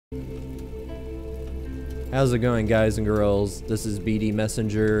How's it going, guys and girls? This is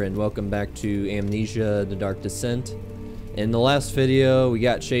BDMessenger and welcome back to Amnesia: The Dark Descent. In the last video, we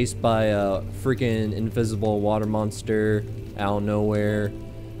got chased by a freaking invisible water monster out of nowhere.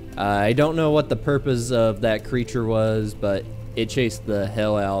 I don't know what the purpose of that creature was, but it chased the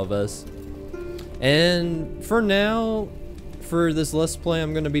hell out of us. And for now, for this Let's Play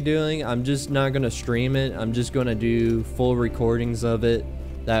I'm going to be doing, I'm just not going to stream it. I'm just going to do full recordings of it.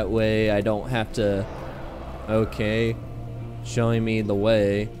 That way I don't have to... Okay, showing me the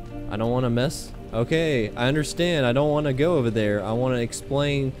way. I don't want to mess. Okay, I understand. I don't want to go over there. I want to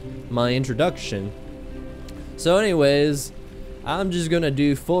explain my introduction. So anyways, I'm just gonna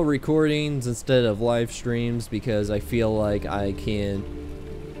do full recordings instead of live streams because I feel like I can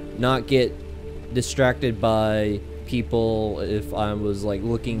not get distracted by people if I was like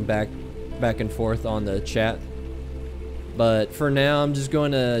looking back and forth on the chat. But for now, I'm just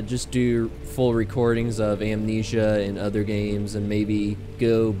going to do full recordings of Amnesia and other games, and maybe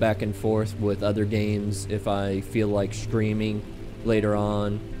go back and forth with other games if I feel like streaming later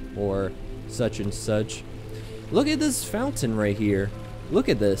on or such and such. Look at this fountain right here. Look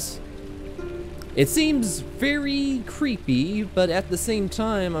at this. It seems very creepy, but at the same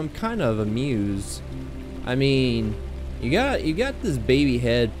time, I'm kind of amused. I mean, you got this baby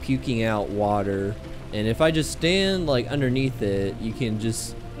head puking out water. And if I just stand like underneath it, you can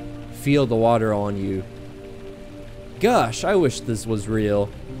just feel the water on you. Gosh, I wish this was real.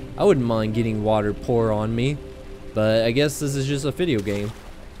 I wouldn't mind getting water pour on me, but I guess this is just a video game.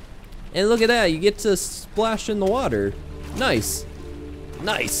 And look at that, you get to splash in the water. Nice.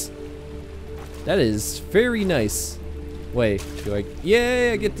 Nice. That is very nice. Wait,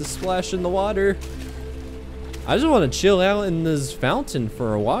 yeah, I get to splash in the water. I just want to chill out in this fountain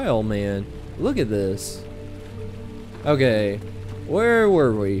for a while, man. Look at this. Okay, where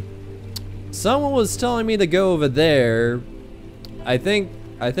were we? Someone was telling me to go over there. I think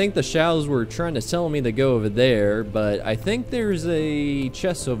the shadows were trying to tell me to go over there, but I think there's a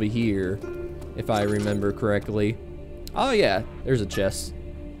chest over here, if I remember correctly. Oh yeah, there's a chest.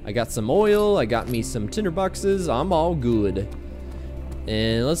 I got some oil, I got me some tinder boxes, I'm all good.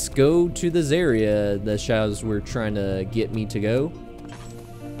 And let's go to this area the shadows were trying to get me to go.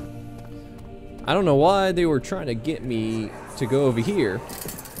 I don't know why they were trying to get me to go over here.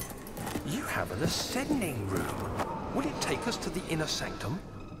 You have an ascending room. Will it take us to the Inner Sanctum?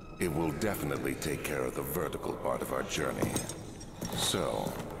 It will definitely take care of the vertical part of our journey.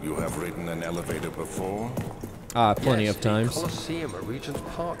 So, you have ridden an elevator before? Ah, plenty of times. The Colosseum at Regent's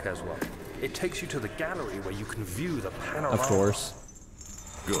Park has one. It takes you to the gallery where you can view the panorama. Of course.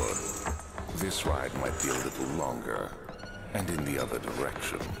 Good. This ride might be a little longer, and in the other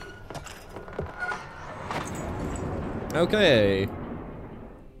direction. Okay.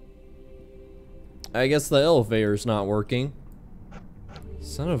 I guess the elevator's not working.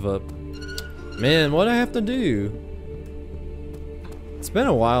 Son of a... Man, what'd I have to do? It's been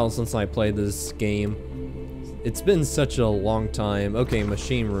a while since I played this game. It's been such a long time. Okay,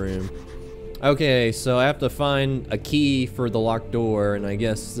 machine room. Okay, so I have to find a key for the locked door, and I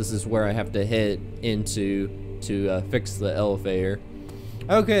guess this is where I have to head into to fix the elevator.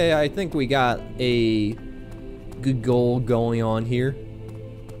 Okay, I think we got a good goal going on here.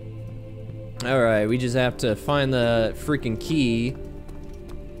 Alright, we just have to find the freaking key.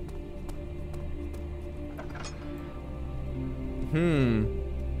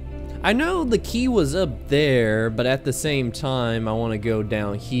 I know the key was up there, but at the same time, I want to go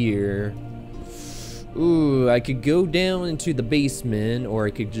down here. Ooh, I could go down into the basement, or I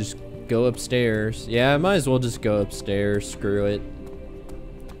could just go upstairs. Yeah, I might as well just go upstairs. Screw it.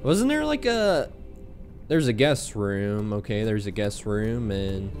 Wasn't there like a... There's a guest room. Okay, there's a guest room,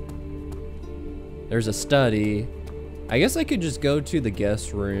 and there's a study. I guess I could just go to the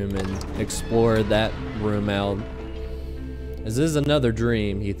guest room and explore that room out. This is another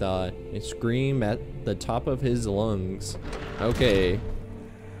dream, he thought. A scream at the top of his lungs. Okay.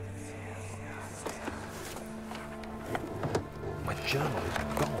 My journal is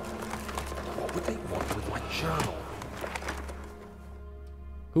gone. What would they want with my journal?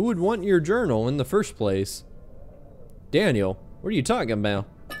 Who would want your journal in the first place? Daniel, what are you talking about?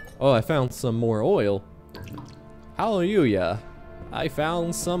 Oh, I found some more oil. Hallelujah. I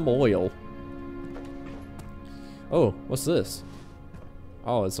found some oil. Oh, what's this?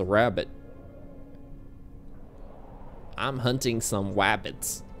 Oh, it's a rabbit. I'm hunting some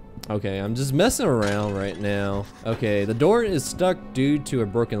wabbits. Okay, I'm just messing around right now. Okay, the door is stuck due to a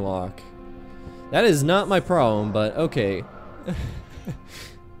broken lock. That is not my problem, but okay.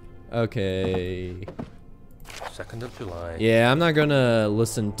 Okay. 2nd of July. Yeah, I'm not gonna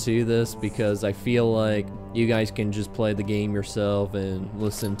listen to this because I feel like you guys can just play the game yourself and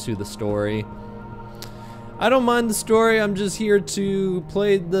listen to the story. I don't mind the story, I'm just here to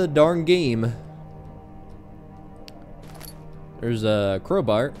play the darn game. There's a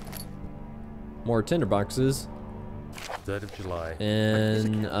crowbar. More tinderboxes. 3rd of July.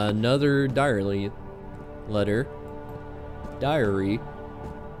 And another diary letter. Diary.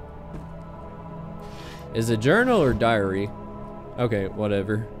 Is it journal or diary? Okay,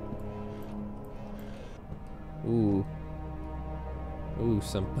 whatever. Ooh. Ooh,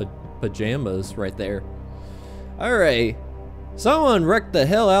 some pajamas right there. Alright. Someone wrecked the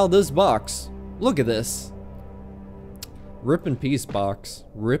hell out of this box. Look at this. Rip in peace box.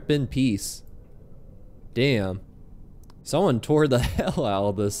 Rip in peace. Damn. Someone tore the hell out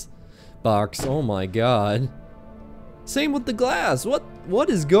of this box. Oh my god. Same with the glass. What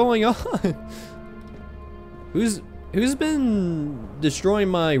is going on? Who's been destroying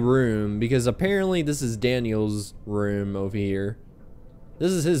my room? Because apparently this is Daniel's room over here.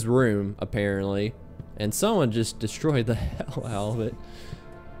 This is his room, apparently. And someone just destroyed the hell out of it.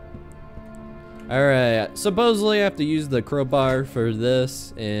 Alright, supposedly I have to use the crowbar for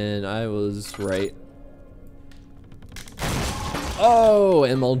this, and I was right. Oh,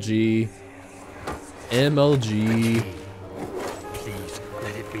 MLG. MLG. Please,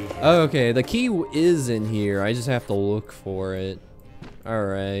 let it be here. Okay, the key is in here. I just have to look for it.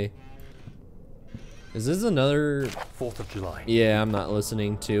 Alright. Is this another... 4th of July. Yeah, I'm not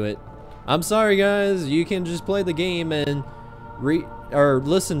listening to it. I'm sorry, guys. You can just play the game and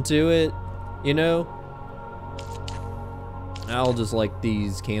listen to it, you know? I'll just light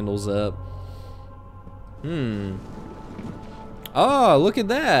these candles up. Oh, look at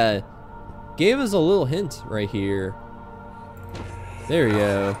that. Gave us a little hint right here. There you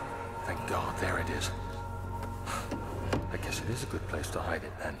go. Thank God, there it is. I guess it is a good place to hide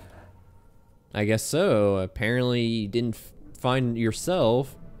it then. I guess so. Apparently you didn't find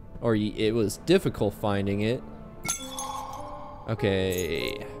yourself, or it was difficult finding it.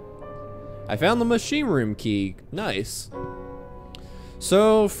 Okay. I found the machine room key. Nice.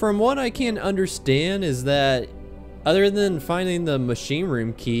 So from what I can understand is that other than finding the machine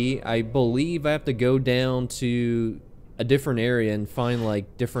room key, I believe I have to go down to a different area and find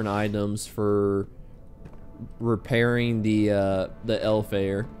like different items for repairing the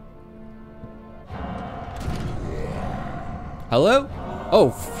Mayfair. Hello?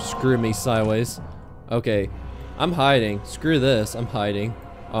 Oh, screw me sideways. Okay, I'm hiding. Screw this, I'm hiding.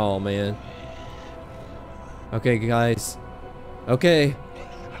 Oh man. Okay, guys. Okay.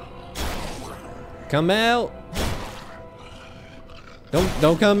 Come out.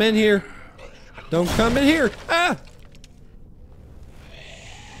 Don't come in here. Don't come in here. Ah!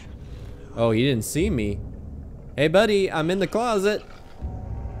 Oh, he didn't see me. Hey, buddy, I'm in the closet.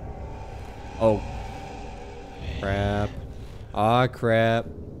 Oh. Crap. Ah, crap.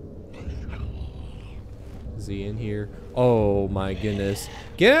 Is he in here? Oh my goodness.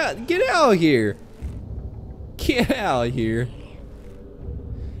 Get out of here. Get out of here.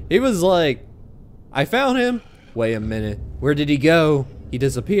 He was like, I found him. Wait a minute. Where did he go? He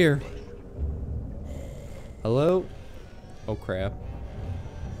disappeared. Hello? Oh crap.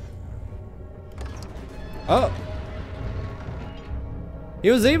 Oh. He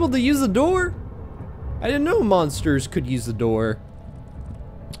was able to use the door? I didn't know monsters could use the door.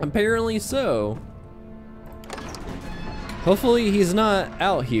 Apparently so. Hopefully he's not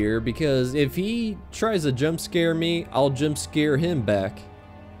out here, because if he tries to jump scare me, I'll jump scare him back.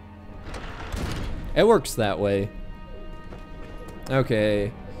 It works that way.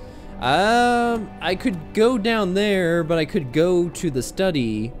 Okay. I could go down there, but I could go to the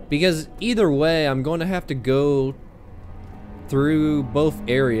study, because either way I'm going to have to go through both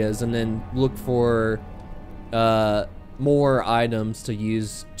areas and then look for more items to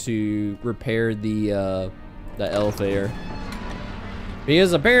use to repair the Mayfair.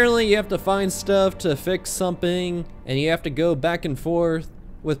 Because apparently you have to find stuff to fix something, and you have to go back and forth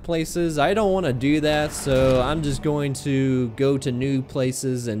with places. I don't want to do that, so I'm just going to go to new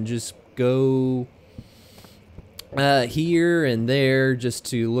places and just go here and there just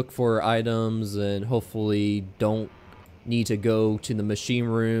to look for items, and hopefully don't need to go to the machine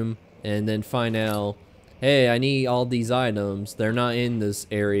room and then find out, hey, I need all these items. They're not in this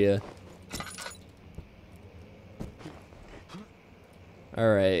area.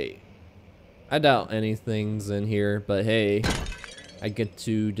 Alright. I doubt anything's in here, but hey, I get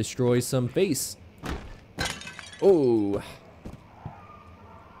to destroy some face. Oh.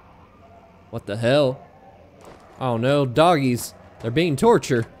 What the hell? Oh no, doggies. They're being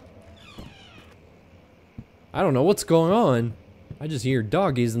tortured. I don't know what's going on. I just hear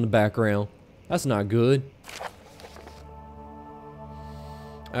doggies in the background. That's not good.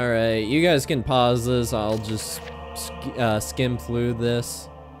 Alright, you guys can pause this. I'll just skim through this.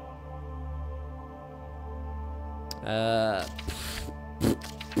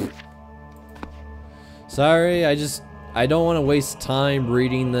 Sorry, I don't want to waste time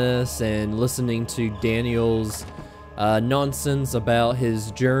reading this and listening to Daniel's nonsense about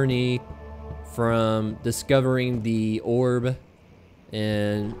his journey from discovering the orb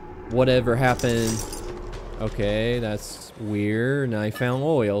and whatever happened. Okay, that's weird. And I found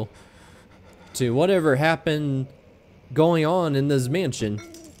oil. To whatever happened going on in this mansion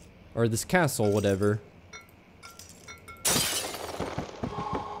or this castle, whatever.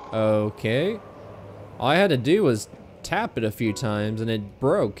 Okay. All I had to do was tap it a few times and it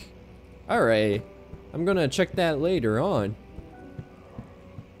broke. Alright. I'm gonna check that later on.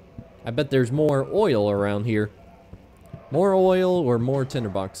 I bet there's more oil around here. More oil or more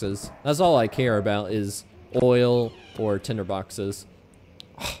tinderboxes. That's all I care about is oil or tinderboxes.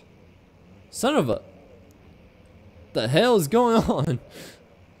 Oh, son of a... the hell is going on?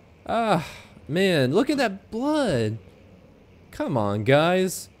 Ah, man, look at that blood. Come on,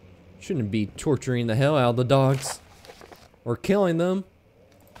 guys. Shouldn't be torturing the hell out of the dogs. Or killing them.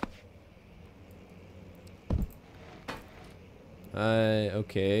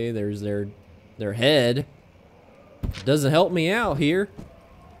 Okay, there's their head. Doesn't help me out here.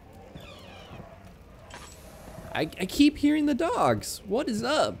 I keep hearing the dogs. What is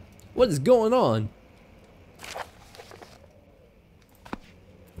up? What is going on?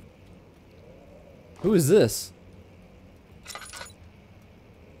 Who is this?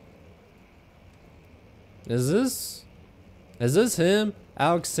 Is this him?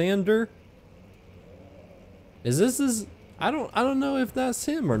 Alexander? Is this his? I don't know if that's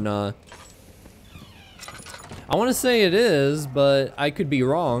him or not. I want to say it is, but I could be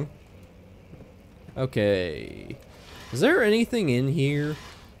wrong. Okay. Is there anything in here?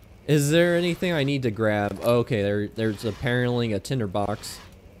 Is there anything I need to grab? Okay, there's apparently a tinderbox.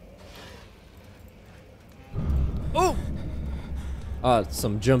 Oh! Ah,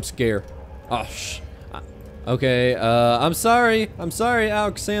 some jump scare. Oh, okay, I'm sorry,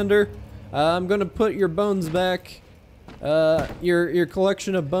 Alexander. I'm gonna put your bones back. Your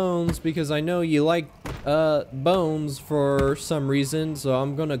collection of bones, because I know you like bones for some reason, so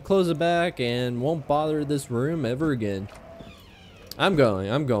I'm gonna close it back and won't bother this room ever again. I'm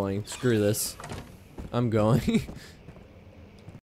going. Screw this. I'm going.